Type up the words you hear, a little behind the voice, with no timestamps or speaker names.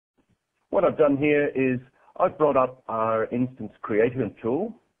what I've done here is I've brought up our Instance Creator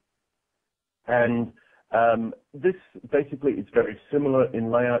tool, and this basically is very similar in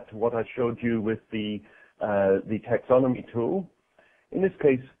layout to what I showed you with the taxonomy tool. In this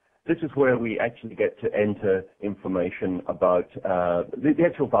case, this is where we actually get to enter information about the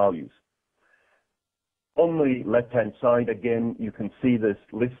actual values. On the left-hand side, again, you can see this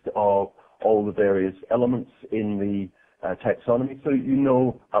list of all the various elements in the taxonomy, so you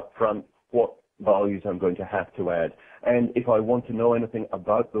know up front what values I'm going to have to add. And if I want to know anything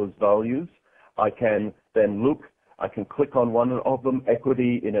about those values, I can then look, I can click on one of them,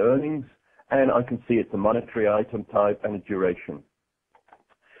 equity in earnings, and I can see it's a monetary item type and a duration.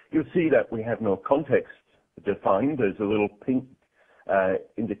 You'll see that we have no context defined. There's a little pink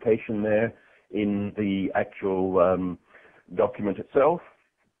indication there in the actual document itself.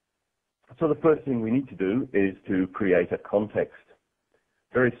 So the first thing we need to do is to create a context.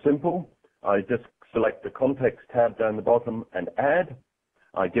 Very simple. I just select the context tab down the bottom and add.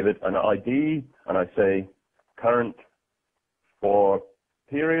 I give it an ID and I say current for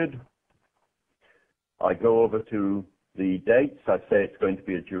period. I go over to the dates. I say it's going to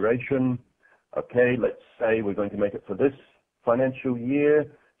be a duration. Okay, let's say we're going to make it for this financial year.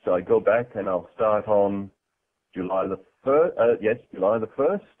 So I go back and I'll start on July the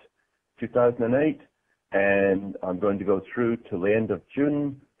 1st, 2008, and I'm going to go through till the end of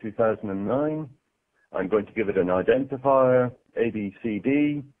June 2009. I'm going to give it an identifier,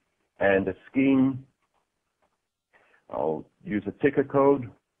 ABCD, and a scheme. I'll use a ticker code.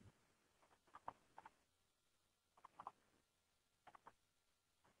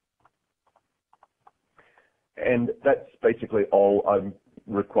 And that's basically all I'm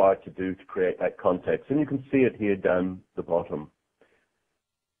required to do to create that context. And you can see it here down the bottom.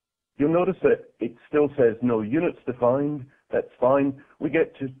 You'll notice that it still says no units defined. That's fine. We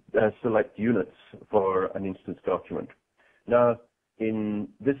get to select units for an instance document. Now, in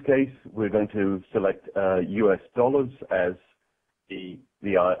this case, we're going to select US dollars as the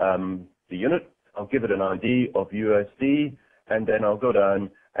unit. I'll give it an ID of USD, and then I'll go down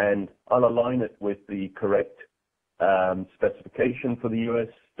and I'll align it with the correct specification for the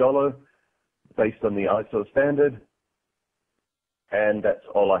US dollar based on the ISO standard, and that's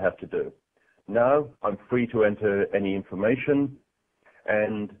all I have to do. Now I'm free to enter any information,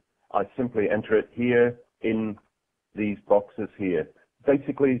 and I simply enter it here in these boxes here,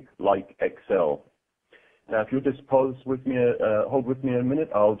 basically like Excel. Now if you'll just hold with me a minute,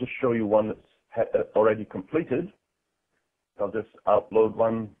 I'll just show you one that's already completed. I'll just upload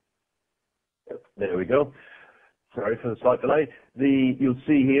one. There we go. Sorry for the slight delay. You'll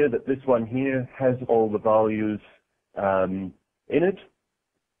see here that this one here has all the values in it.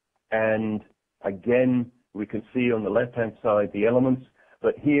 And again, we can see on the left-hand side the elements.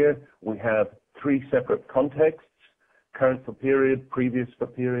 But here we have three separate contexts: current for period, previous for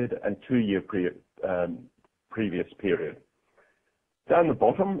period, and 2-year previous period. Down the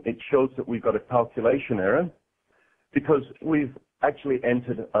bottom, it shows that we've got a calculation error because we've actually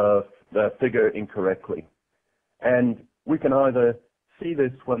entered the figure incorrectly. And we can either see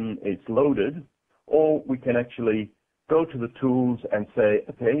this when it's loaded, or we can actually go to the tools and say,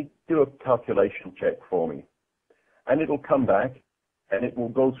 okay, do a calculation check for me. And it'll come back and it will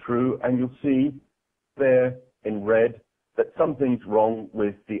go through, and you'll see there in red that something's wrong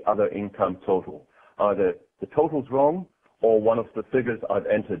with the other income total. Either the total's wrong or one of the figures I've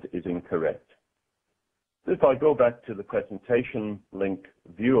entered is incorrect. If I go back to the presentation link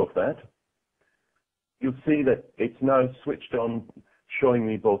view of that, you'll see that it's now switched on, showing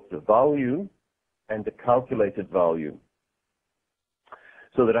me both the value and the calculated value,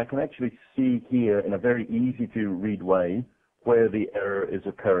 so that I can actually see here in a very easy to read way where the error is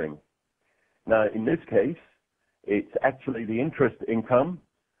occurring. Now in this case, it's actually the interest income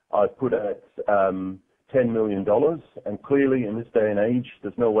I put at $10 million, and clearly in this day and age,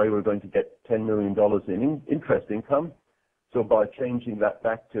 there's no way we're going to get $10 million in interest income. So by changing that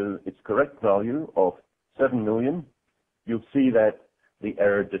back to its correct value of 7 million, you'll see that the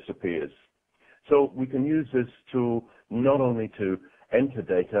error disappears. So we can use this tool not only to enter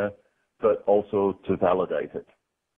data, but also to validate it.